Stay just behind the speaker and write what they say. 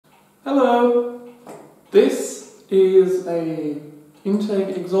Hello! This is a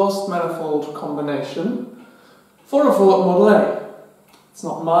intake exhaust manifold combination for a Ford Model A. It's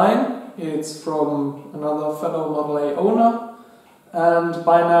not mine, it's from another fellow Model A owner, and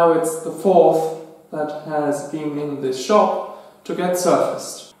by now it's the fourth that has been in this shop to get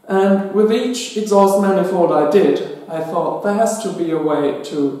surfaced. And with each exhaust manifold I did, I thought there has to be a way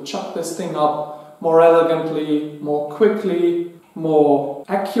to chuck this thing up more elegantly, more quickly, more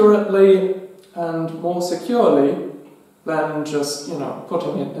accurately and more securely than just,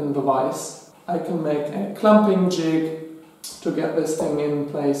 putting it in the vise. I can make a clamping jig to get this thing in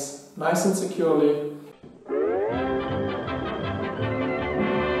place nice and securely.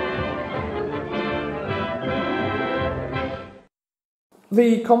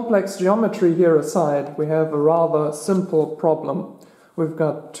 The complex geometry here aside, we have a rather simple problem. We've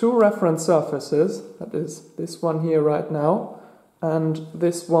got two reference surfaces, that is this one here right now, and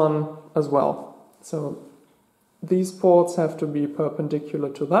this one as well. So these ports have to be perpendicular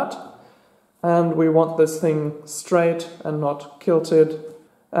to that, and we want this thing straight and not kilted.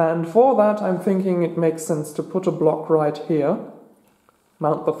 And for that I'm thinking it makes sense to put a block right here,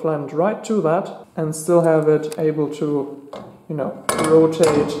 mount the flange right to that, and still have it able to,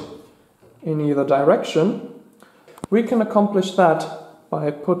 rotate in either direction. We can accomplish that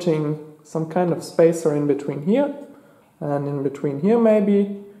by putting some kind of spacer in between here, and in between here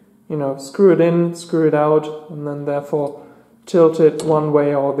maybe, screw it in, screw it out, and then therefore tilt it one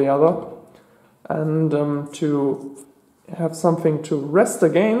way or the other. And to have something to rest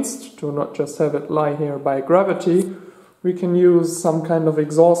against, to not just have it lie here by gravity, we can use some kind of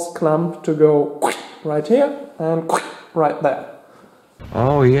exhaust clamp to go right here and right there.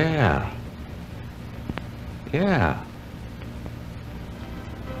 Oh yeah. Yeah.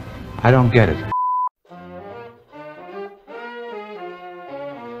 I don't get it.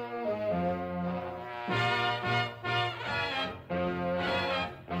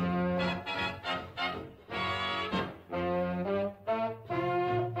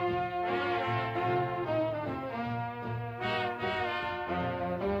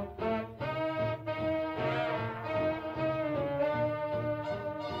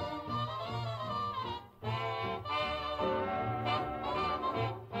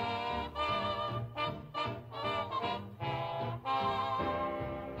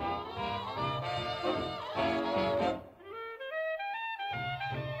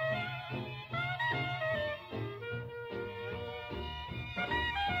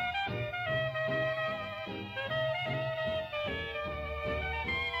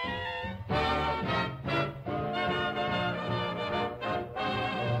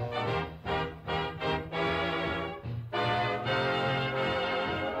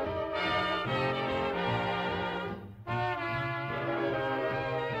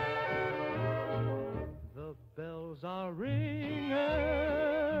 Are ringing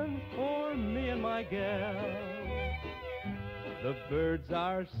for me and my gal. The birds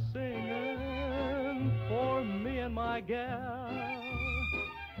are singing for me and my gal.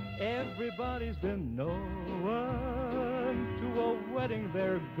 Everybody's been knowing to a wedding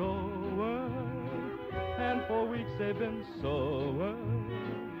they're going, and for weeks they've been sewing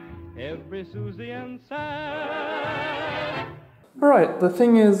every Susie and Sam. Alright, the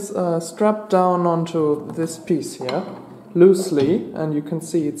thing is strapped down onto this piece here, loosely, and you can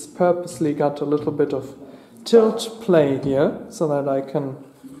see it's purposely got a little bit of tilt play here, so that I can,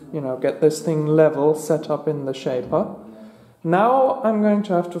 get this thing level set up in the shaper. Now I'm going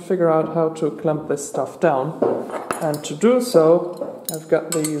to have to figure out how to clamp this stuff down, and to do so, I've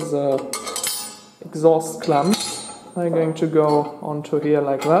got these exhaust clamps. I'm going to go onto here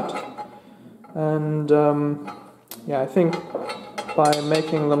like that, and I think by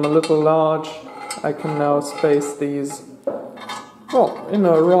making them a little large, I can now space these, in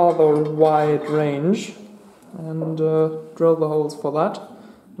a rather wide range, and drill the holes for that,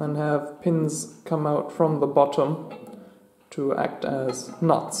 and have pins come out from the bottom to act as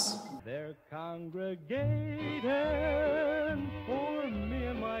nuts. They're congregating for me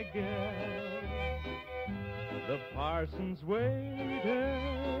and my gal. The parson's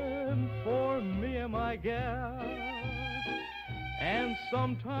waiting for me and my gal. And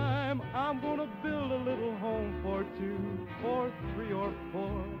sometime I'm gonna build a little home for two, or three, or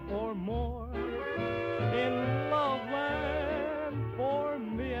four, or more in Loveland for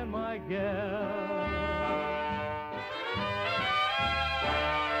me and my gal.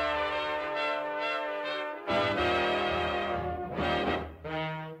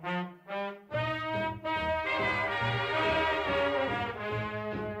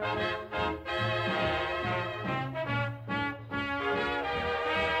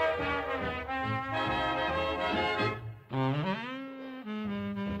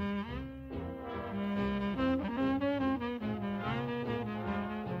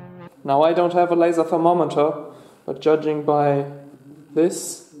 Now I don't have a laser thermometer, but judging by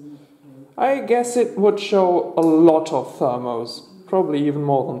this, I guess it would show a lot of thermos, probably even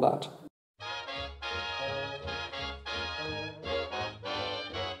more than that.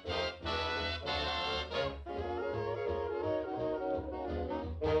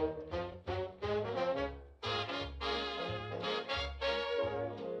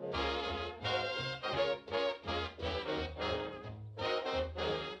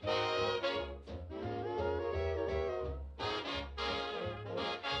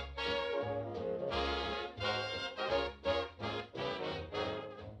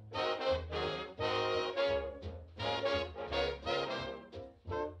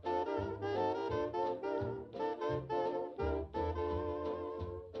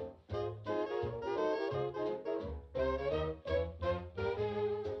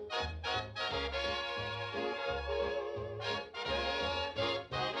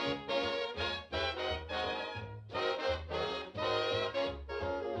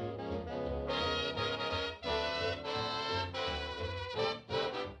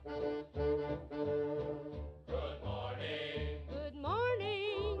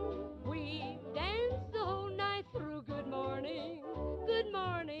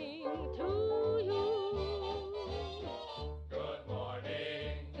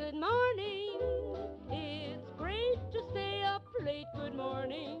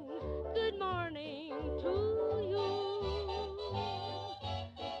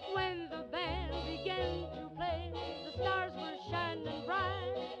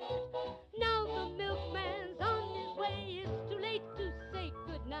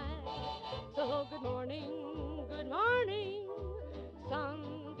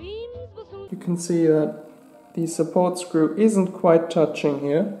 You can see that the support screw isn't quite touching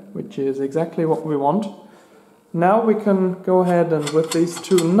here, which is exactly what we want. Now we can go ahead and with these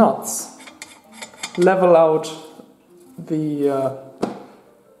two nuts level out the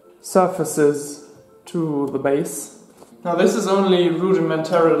surfaces to the base. Now this is only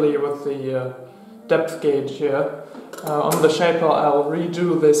rudimentarily with the depth gauge here. On the shaper I'll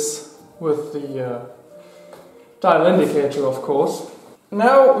redo this with the dial indicator, of course.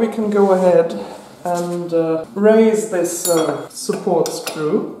 Now we can go ahead and raise this support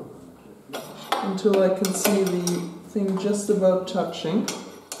screw until I can see the thing just about touching.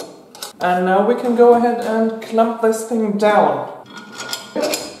 And now we can go ahead and clamp this thing down.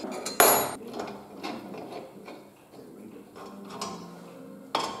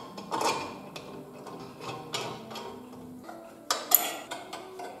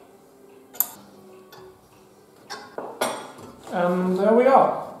 And there we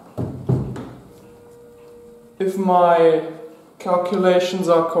are. If my calculations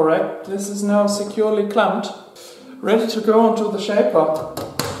are correct, this is now securely clamped, ready to go onto the shaper.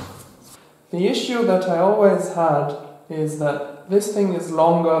 The issue that I always had is that this thing is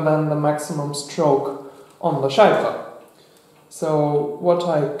longer than the maximum stroke on the shaper. So what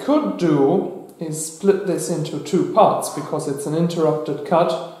I could do is split this into two parts, because it's an interrupted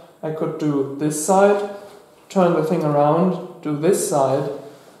cut. I could do this side, turn the thing around, do this side,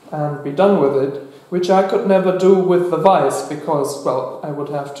 and be done with it, which I could never do with the vise, because, well, I would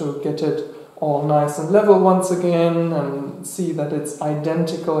have to get it all nice and level once again and see that it's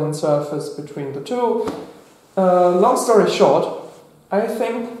identical in surface between the two. Long story short, I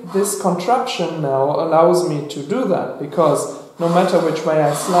think this contraption now allows me to do that, because no matter which way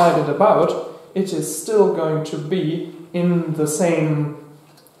I slide it about, it is still going to be in the same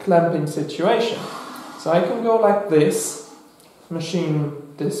clamping situation. So I can go like this,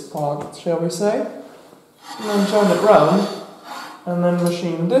 machine this part, shall we say, and then turn it round, and then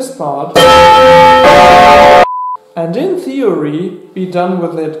machine this part, and in theory be done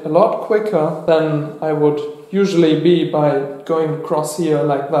with it a lot quicker than I would usually be by going across here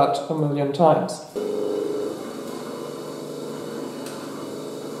like that a million times.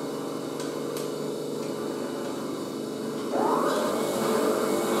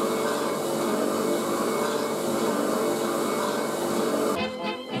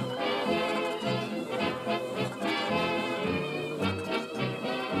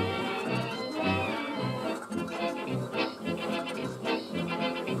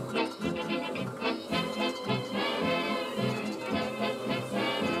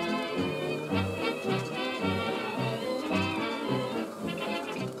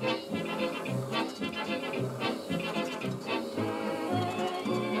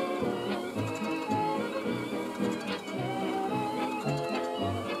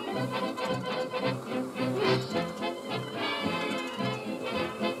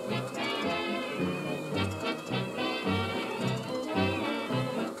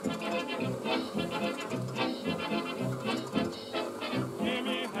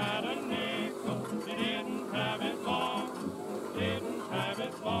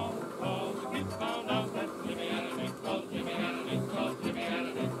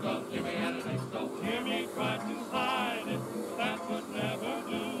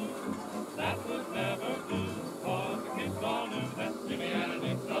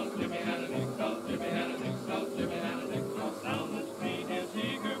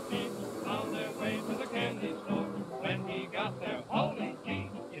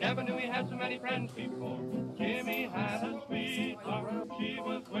 Never knew he had so many friends before. Jimmy had a sweetheart, she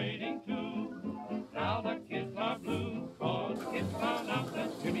was waiting too. Now the kids are blue, cause the kids found out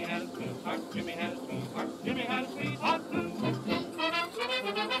that Jimmy had a sweetheart, Jimmy had a sweetheart, Jimmy had a sweetheart too.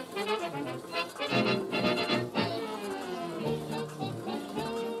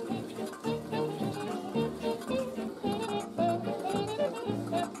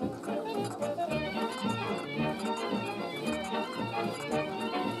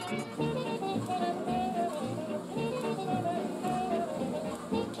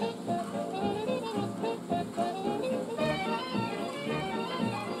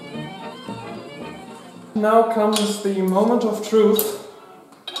 Now comes the moment of truth,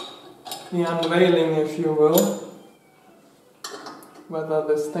 the unveiling, if you will, whether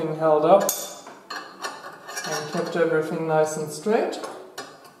this thing held up and kept everything nice and straight,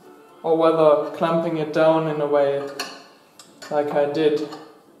 or whether clamping it down in a way like I did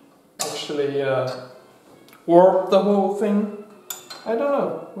actually warped the whole thing. I don't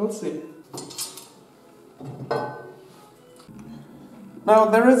know, we'll see. Now,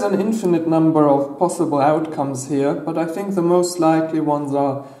 there is an infinite number of possible outcomes here, but I think the most likely ones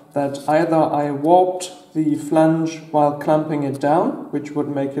are that either I warped the flange while clamping it down, which would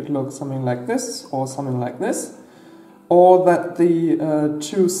make it look something like this, or something like this, or that the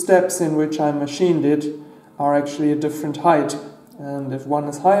two steps in which I machined it are actually a different height. And if one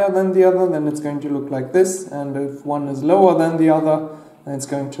is higher than the other, then it's going to look like this, and if one is lower than the other, then it's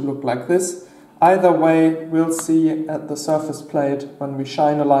going to look like this. Either way, we'll see at the surface plate, when we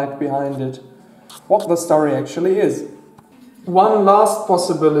shine a light behind it, what the story actually is. One last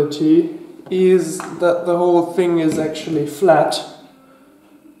possibility is that the whole thing is actually flat.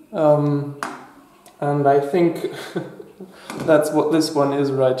 And I think that's what this one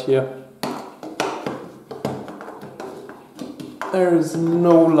is right here. There is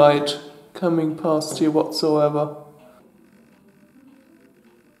no light coming past here whatsoever.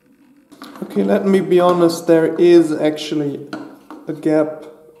 Okay, let me be honest, there is actually a gap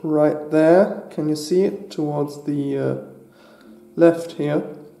right there. Can you see it? Towards the left here.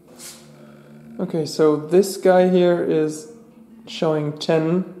 Okay, so this guy here is showing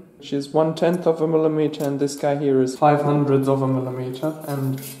 10, which is 1/10 of a millimeter, and this guy here is 5/100 of a millimeter,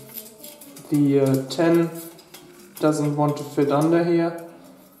 and the 10 doesn't want to fit under here,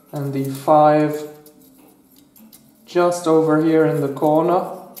 and the 5 just over here in the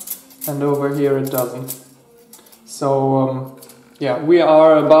corner, and over here it doesn't. So yeah, we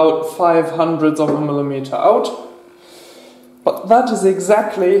are about 5/100 of a millimeter out, but that is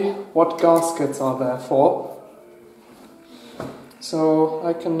exactly what gaskets are there for. So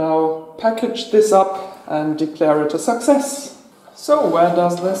I can now package this up and declare it a success. So where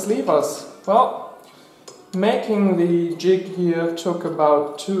does this leave us? Well, making the jig here took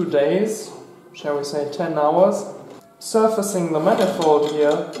about 2 days, shall we say 10 hours. Surfacing the manifold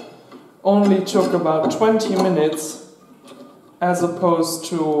here only took about 20 minutes, as opposed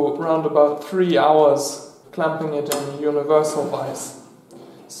to around about 3 hours clamping it in universal vise.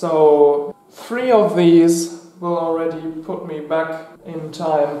 So 3 of these will already put me back in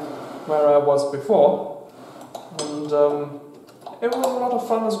time where I was before, and it was a lot of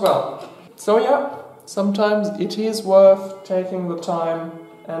fun as well. So yeah, sometimes it is worth taking the time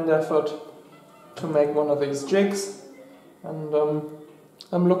and effort to make one of these jigs, and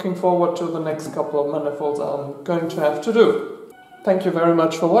I'm looking forward to the next couple of manifolds I'm going to have to do. Thank you very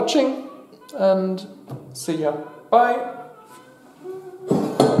much for watching, and see ya. Bye!